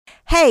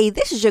Hey,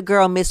 this is your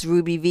girl, Miss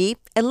Ruby V,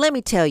 and let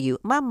me tell you,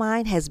 my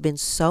mind has been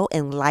so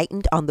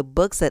enlightened on the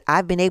books that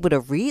I've been able to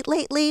read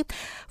lately,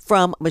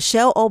 from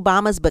Michelle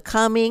Obama's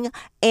Becoming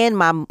and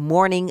my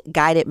morning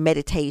guided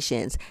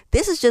meditations.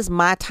 This is just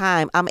my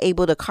time I'm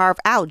able to carve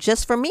out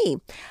just for me.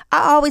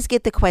 I always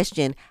get the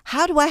question,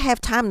 how do I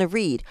have time to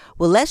read?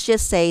 Well, let's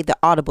just say the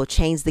Audible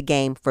changed the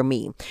game for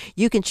me.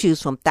 You can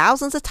choose from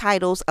thousands of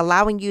titles,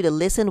 allowing you to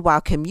listen while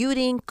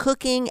commuting,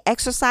 cooking,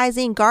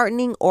 exercising,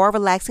 gardening, or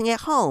relaxing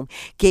at home.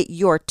 Get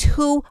your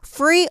 2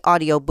 free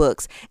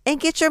audiobooks and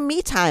get your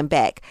me time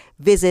back.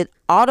 Visit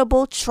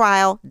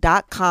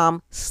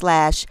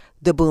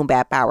audibletrial.com/the Boom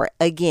Bap Hour.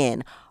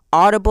 Again,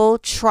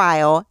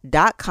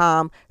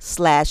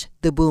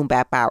 audibletrial.com/the Boom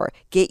Bap Hour.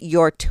 Get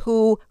your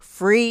 2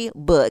 free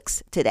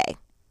books today.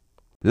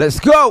 Let's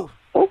go.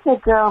 It's your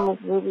girl,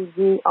 Miss Ruby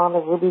V, on the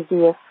Ruby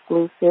V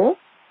exclusive.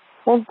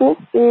 And this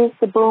is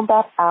the Boom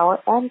Bap Hour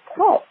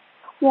Uncut.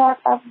 We have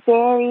a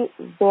very,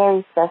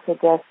 very special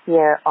guest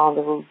here on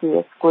the Ruby V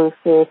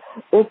exclusive.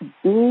 It's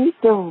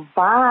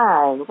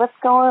Dvine. What's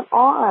going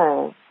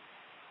on?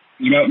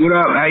 What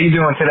up? How you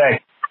doing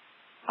today?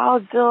 Oh,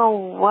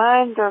 doing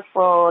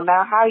wonderful.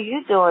 Now, how are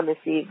you doing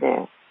this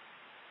evening?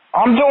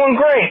 I'm doing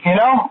great,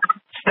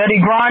 Steady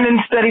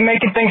grinding, steady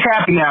making things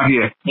happen out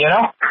here,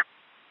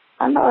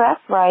 I know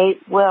that's right.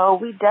 Well,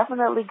 we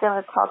definitely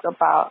going to talk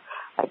about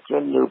like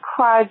your new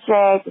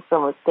project,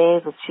 some of the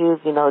things that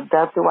you've,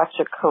 done throughout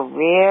your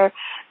career.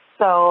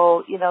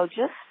 So,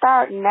 just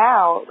starting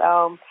out.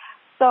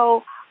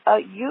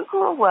 You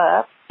grew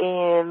up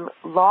in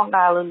Long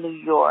Island, New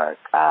York.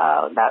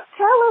 Now,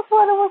 tell us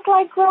what it was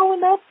like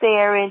growing up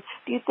there, and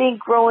do you think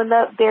growing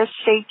up there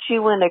shaped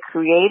you in a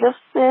creative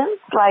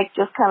sense, like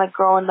just kind of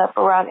growing up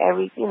around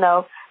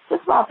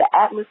just about the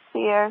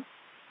atmosphere?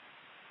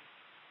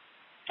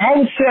 I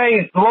would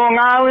say Long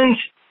Island,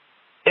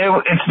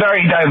 it's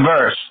very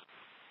diverse.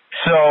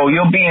 So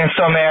you'll be in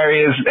some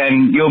areas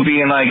and you'll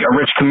be in like a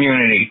rich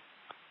community.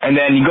 And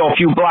then you go a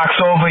few blocks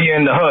over, you're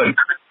in the hood.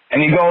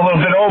 And you go a little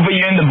bit over,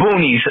 you're in the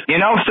boonies, So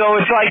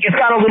it's like, it's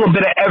got a little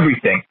bit of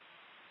everything.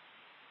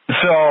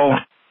 So,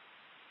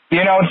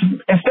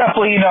 it's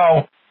definitely,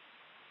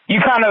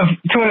 you kind of,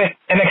 to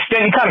an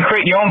extent, you kind of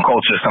create your own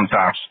culture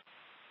sometimes.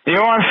 You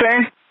know what I'm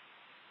saying?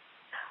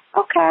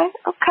 Okay.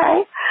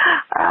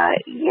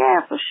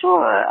 Yeah, for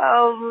sure.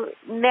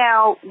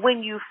 Now,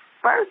 when you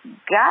first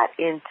got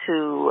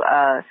into,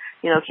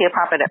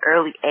 hip-hop at an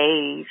early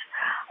age,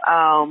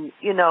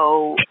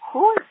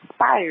 who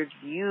inspired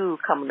you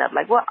coming up?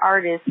 Like, what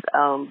artists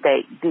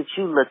did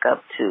you look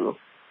up to?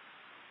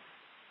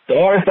 The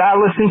artists I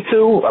listen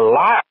to a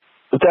lot,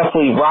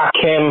 definitely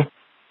Rakim,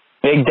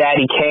 Big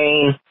Daddy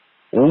Kane,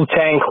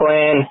 Wu-Tang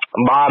Clan,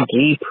 Mobb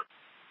Deep,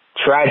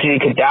 Tragedy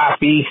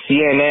Gaddafi,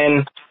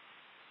 CNN,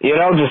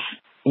 just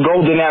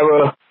golden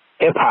era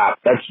hip-hop.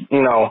 That's,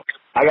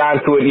 I got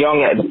into it young.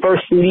 The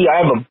first CD I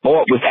ever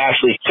bought was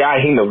actually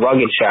Shaheem the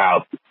Rugged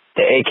Child,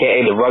 the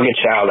AKA the Rugged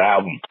Child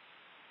album.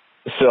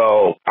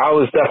 So I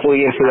was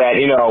definitely into that,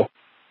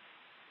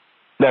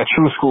 that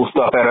true school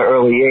stuff at an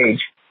early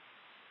age.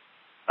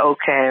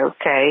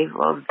 Okay.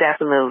 Well,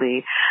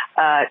 definitely.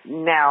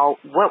 Now,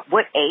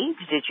 what age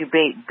did you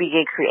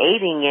begin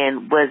creating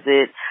in? Was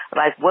it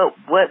like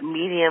what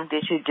medium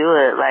did you do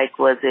it? Like,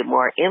 was it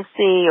more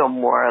MC or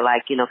more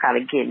like, kind of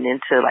getting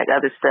into like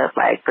other stuff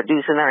like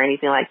producing or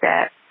anything like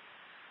that?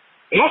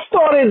 I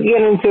started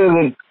getting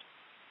into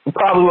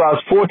probably when I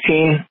was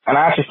 14, and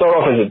I actually started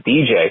off as a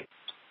DJ.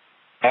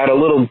 I had a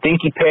little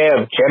dinky pair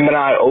of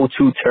Gemini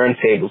O2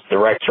 turntables,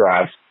 direct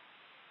drives.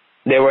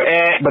 They were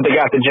but they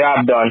got the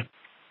job done.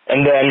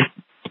 And then,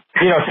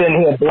 sitting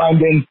here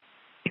blending,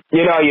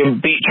 you're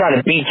trying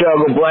to beat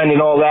juggle, blend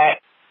and all that.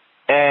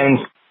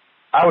 And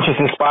I was just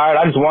inspired.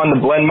 I just wanted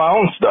to blend my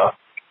own stuff.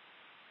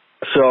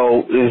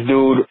 So this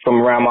dude from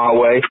around my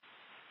way,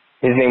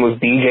 his name was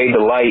DJ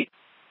Delight.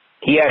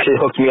 He actually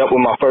hooked me up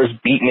with my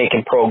first beat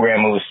making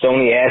program. It was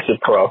Sony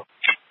Acid Pro.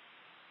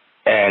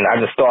 And I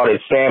just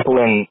started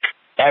sampling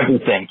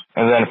everything.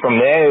 And then from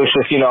there, it was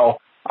just, I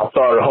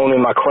started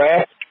honing my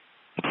craft.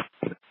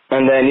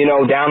 And then,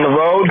 down the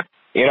road,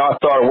 I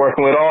started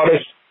working with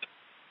artists.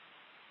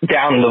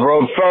 Down the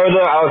road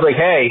further, I was like,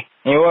 hey,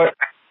 you know what?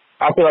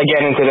 I feel like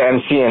getting into the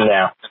MCing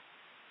now.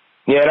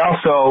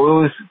 So it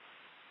was,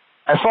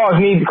 as far as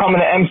me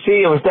becoming an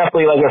MC, it was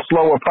definitely like a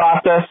slower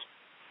process.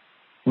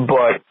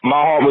 But my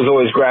heart was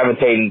always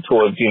gravitating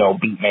towards,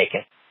 beat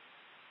making.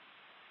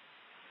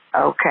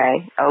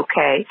 Okay.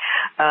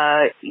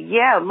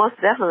 Yeah, most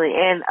definitely.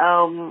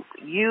 And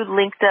you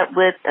linked up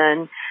with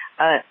an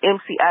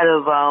MC out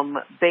of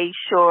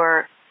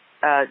Bayshore,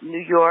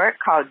 New York,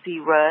 called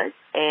D-Rud,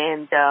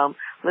 and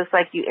looks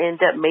like you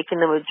end up making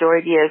the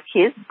majority of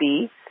his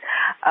beats,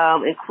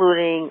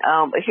 including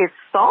his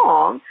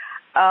song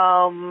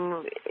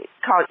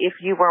called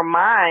If You Were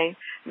Mine.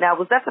 Now,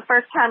 was that the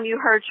first time you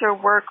heard your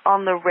work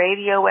on the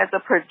radio as a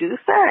producer,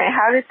 and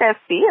how did that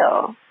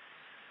feel?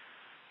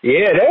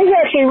 Yeah, that was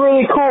actually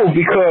really cool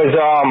because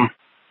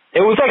it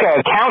was like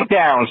a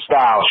countdown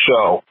style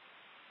show.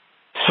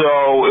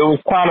 So it was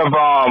kind of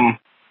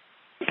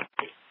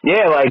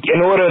Yeah, like,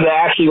 in order to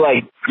actually,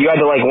 like, you had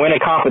to, like, win a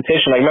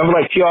competition. Like, remember,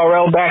 like,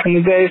 TRL back in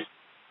the days?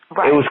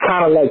 Right. It was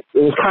kind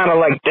of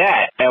like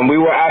that. And we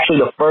were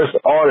actually the first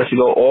artist to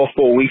go all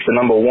 4 weeks to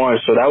number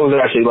one. So that was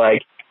actually,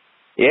 like,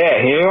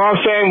 yeah, you know what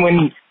I'm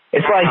saying?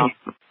 It's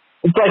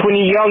like when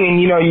you're young and,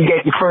 you know, you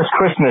get your first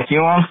Christmas, you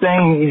know what I'm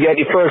saying? You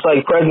get your first,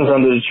 like, presents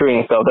under the tree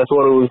and stuff. That's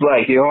what it was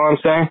like, you know what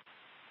I'm saying?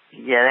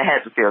 Yeah, that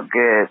had to feel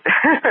good.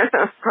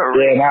 For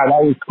Yeah, real.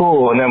 that was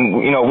cool. And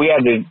then, you know, we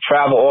had to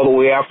travel all the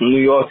way out from New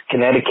York to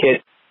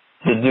Connecticut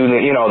to do the,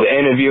 you know, the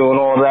interview and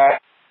all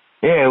that.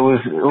 Yeah, it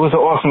was an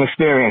awesome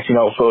experience, you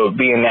know, for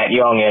being that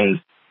young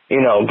and,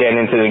 you know, getting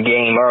into the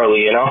game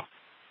early, you know?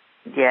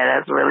 Yeah,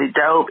 that's really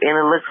dope. And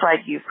it looks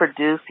like you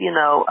produced, you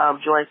know,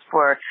 joints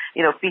for,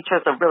 you know,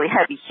 features of really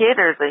heavy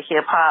hitters in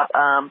hip hop,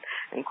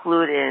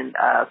 including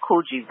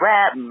Cool G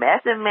Rap,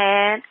 Method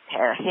Man,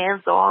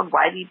 Hands On,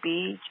 Whitey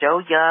B,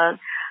 Joe Young,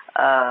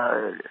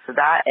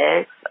 Sadat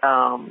X,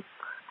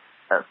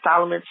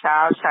 Solomon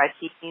Child,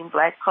 Shaheem,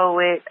 Black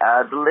Poet,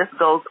 the list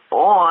goes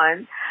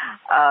on.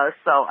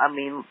 So, I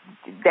mean,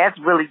 that's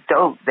really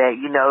dope that,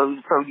 you know,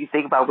 so you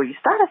think about where you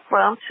started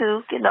from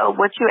to, you know,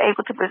 what you're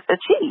able to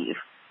achieve.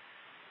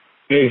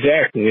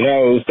 Exactly. You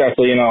know, it was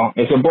definitely, you know,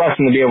 it's a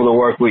blessing to be able to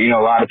work with, you know,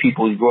 a lot of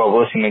people you grew up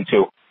listening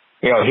to,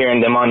 you know,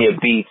 hearing them on your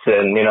beats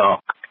and, you know,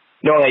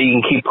 knowing that you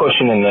can keep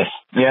pushing in this,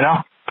 you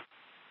know?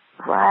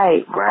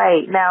 Right,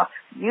 right. Now,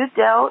 you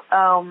dealt,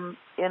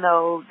 you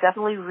know,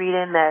 definitely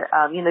reading that,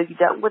 you know, you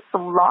dealt with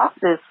some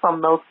losses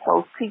from those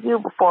close to you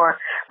before,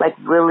 like,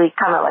 really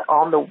kind of like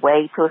on the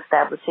way to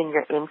establishing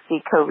your MC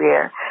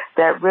career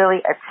that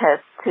really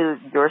attests to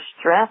your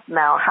strength.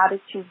 Now, how did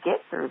you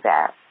get through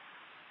that?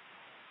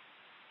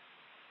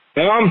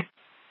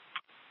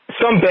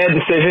 Some bad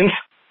decisions.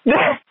 You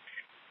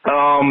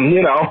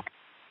know,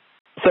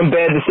 some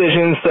bad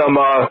decisions, some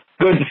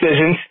good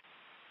decisions.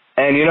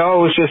 And, you know,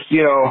 it was just,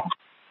 you know,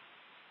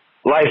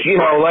 life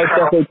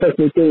definitely took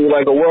me through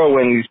like a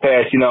whirlwind these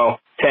past, you know,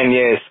 10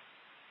 years.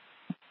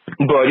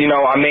 But, you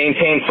know, I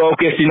maintained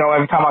focus. You know,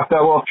 every time I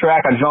fell off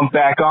track, I jumped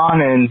back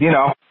on and, you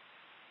know,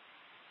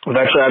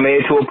 eventually I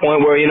made it to a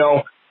point where, you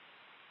know,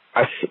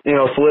 I, you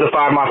know,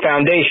 solidified my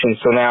foundation.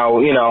 So now,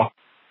 you know,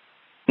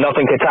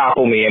 nothing could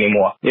topple me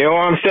anymore. You know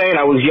what I'm saying?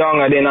 I was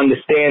young. I didn't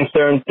understand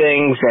certain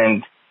things.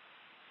 And,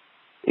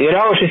 you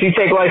know, it's just you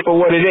take life for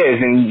what it is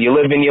and you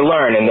live and you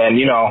learn. And then,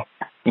 you know,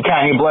 you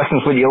count your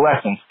blessings with your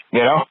lessons,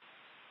 you know?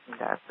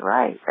 That's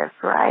right. That's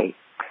right.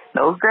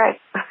 That was great.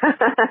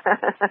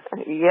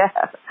 Yeah.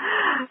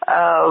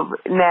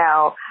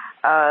 Now,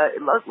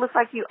 it looks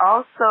like you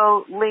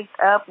also linked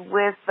up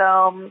with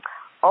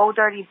Old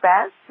Dirty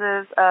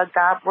Bastard's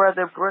God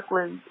Brother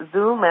Brooklyn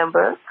Zoo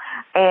member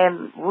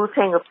and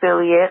Wu-Tang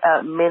affiliate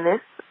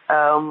Menace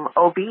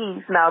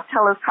OBs. Now,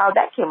 tell us how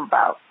that came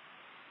about.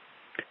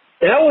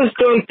 That was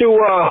done through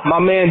my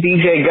man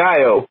DJ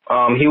Gaio.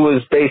 He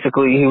was a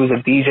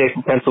DJ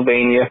from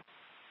Pennsylvania.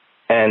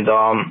 And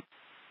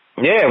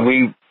yeah,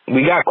 we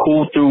got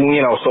cool through,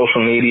 you know,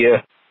 social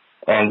media.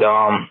 And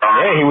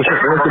yeah, he was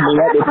just linking me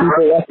up with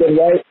people left and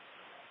right.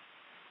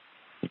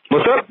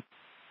 What's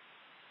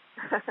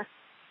up?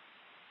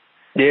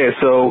 Yeah,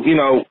 so, you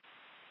know,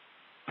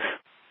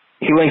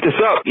 he linked us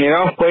up, you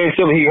know, plain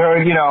simple. He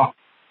heard, you know,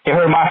 he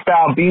heard my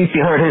style beats, he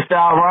heard his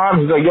style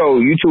rhymes. He's like, yo,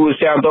 you two would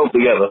sound dope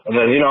together. And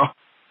then, you know,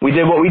 we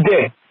did what we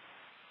did.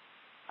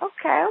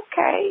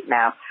 Okay.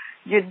 Now,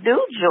 your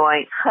new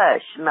joint,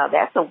 Hush, now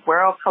that's a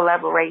world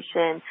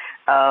collaboration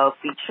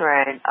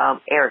featuring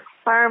Eric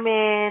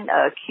Furman,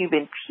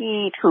 Cuban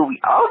Pete, who we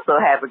also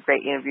have a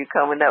great interview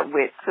coming up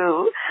with,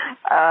 too.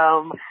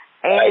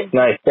 And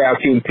nice. Shout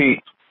out Cuban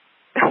Pete.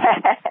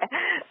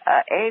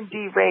 and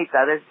D-Ray, so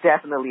that's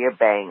definitely a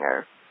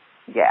banger.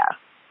 Yeah.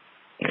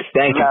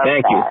 Thank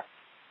you.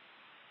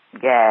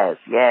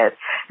 Yes.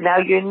 Now,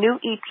 your new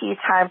EP,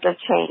 Times of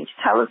Change.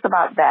 Tell us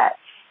about that.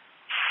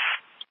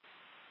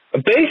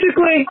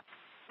 Basically,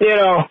 you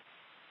know,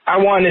 I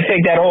wanted to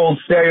take that old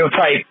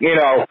stereotype, you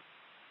know,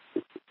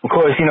 of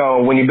course, you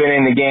know, when you've been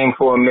in the game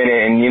for a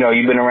minute and, you know,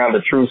 you've been around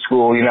the true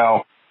school, you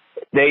know,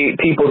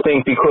 people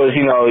think because,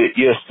 you know,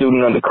 you're a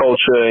student of the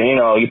culture, you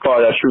know, you're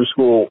part of that true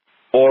school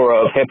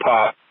aura of hip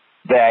hop,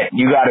 that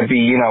you got to be,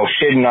 you know,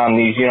 shitting on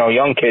these, you know,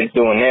 young kids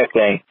doing their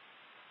thing.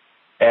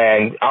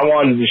 And I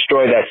wanted to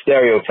destroy that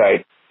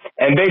stereotype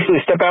and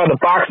basically step out of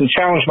the box and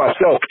challenge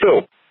myself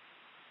too.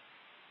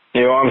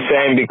 You know what I'm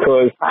saying?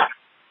 Because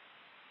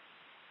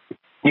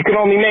you can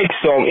only make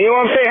so, you know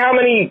what I'm saying? How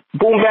many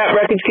boom bap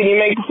records can you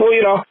make before,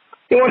 you know,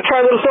 you want to try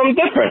a little something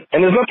different?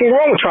 And there's nothing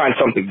wrong with trying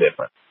something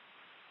different.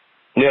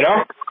 You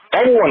know?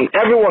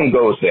 Everyone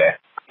goes there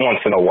once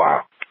in a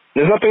while.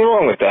 There's nothing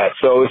wrong with that.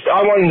 So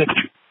I wanted to,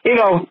 you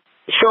know,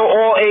 show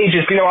all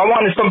ages, you know, I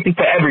wanted something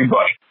for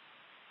everybody.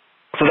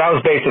 So that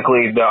was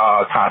basically the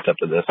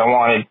concept of this. I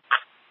wanted,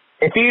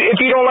 if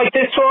you don't like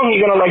this song,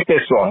 you're going to like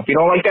this song. If you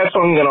don't like that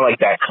song, you're going to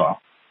like that song.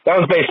 That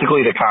was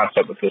basically the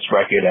concept of this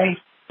record. And,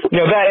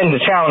 you know, that and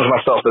to challenge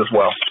myself as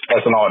well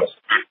as an artist.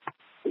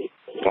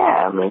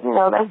 Yeah, I mean, you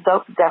know, that's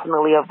dope to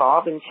definitely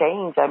evolve and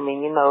change. I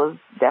mean, you know,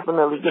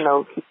 definitely, you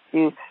know, keeps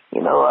you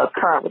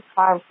current with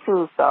times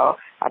too. So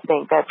I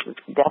think that's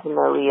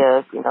definitely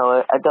a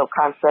dope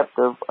concept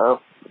of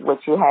what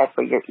you had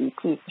for your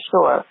EP for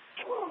sure.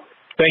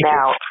 Thank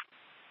you.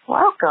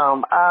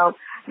 Welcome.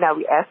 Now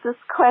we ask this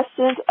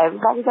question to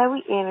everybody that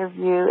we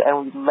interview,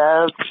 and we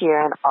love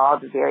hearing all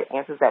the varied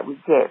answers that we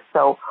get.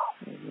 So,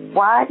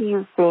 what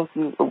does hip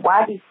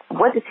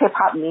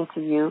hop mean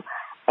to you,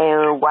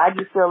 and why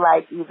do you feel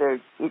like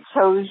either it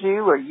chose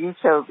you or you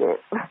chose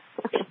it?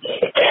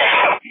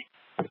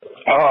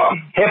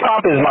 Hip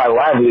hop is my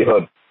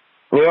livelihood.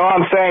 You know what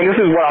I'm saying? This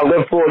is what I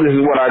live for. This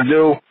is what I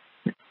do.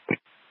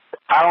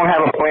 I don't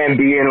have a plan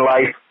B in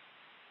life.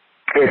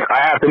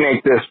 I have to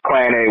make this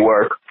plan A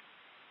work.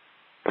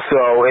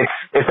 So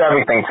it's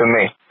everything to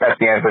me at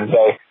the end of the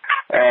day.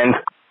 And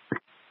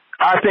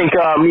I think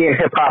me and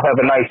hip hop have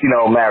a nice,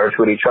 marriage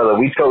with each other.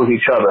 We chose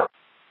each other.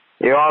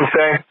 You know what I'm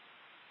saying?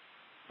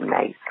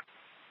 Nice.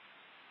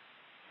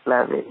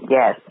 Love it.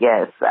 Yes.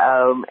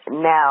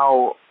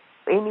 Now,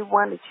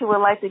 anyone that you would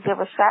like to give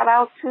a shout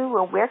out to,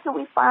 and where can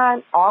we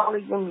find all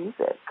of your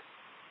music?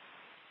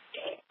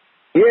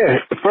 Yeah,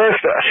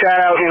 first shout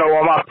out,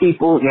 all my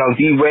people,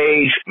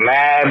 D-Rage,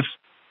 Mavs,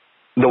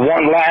 the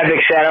One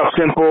Lavic, shout out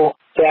Simple,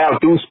 shout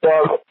out Deuce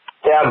Bug,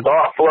 shout out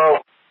Dark Flow,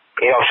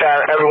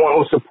 shout out everyone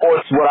who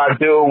supports what I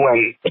do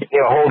and,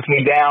 holds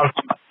me down.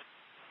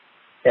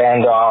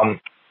 And,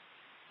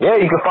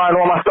 you can find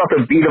all my stuff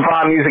at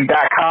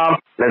bdivinemusic.com.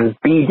 That is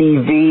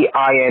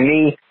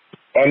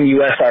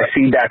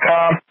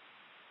BDVINEMUSIC.com.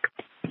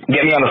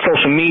 Get me on the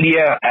social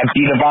media at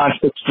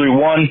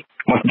bdivine631.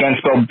 Once again,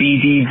 spelled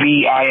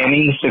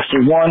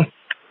BDVINE631.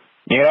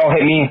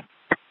 Hit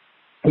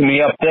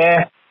me up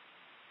there.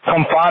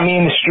 Come find me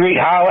in the street,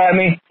 holler at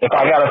me. If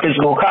I got a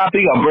physical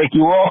copy, I'll break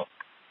you off.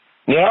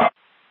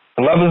 Love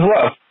is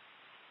love.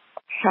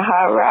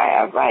 All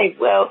right.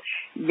 Well,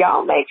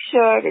 y'all make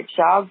sure that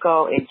y'all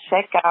go and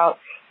check out,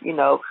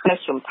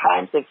 From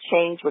Times of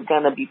Change. We're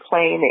going to be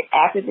playing it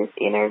after this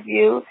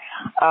interview.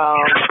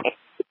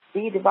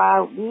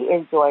 Dvine, we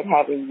enjoyed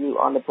having you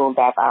on the Boom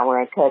Bap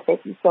Hour Uncut.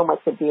 Thank you so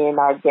much for being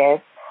our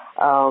guest.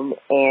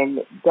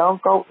 And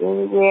don't go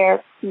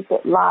anywhere. Keep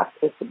it locked.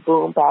 It's the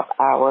Boom Bap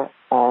Hour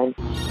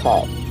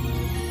Uncut.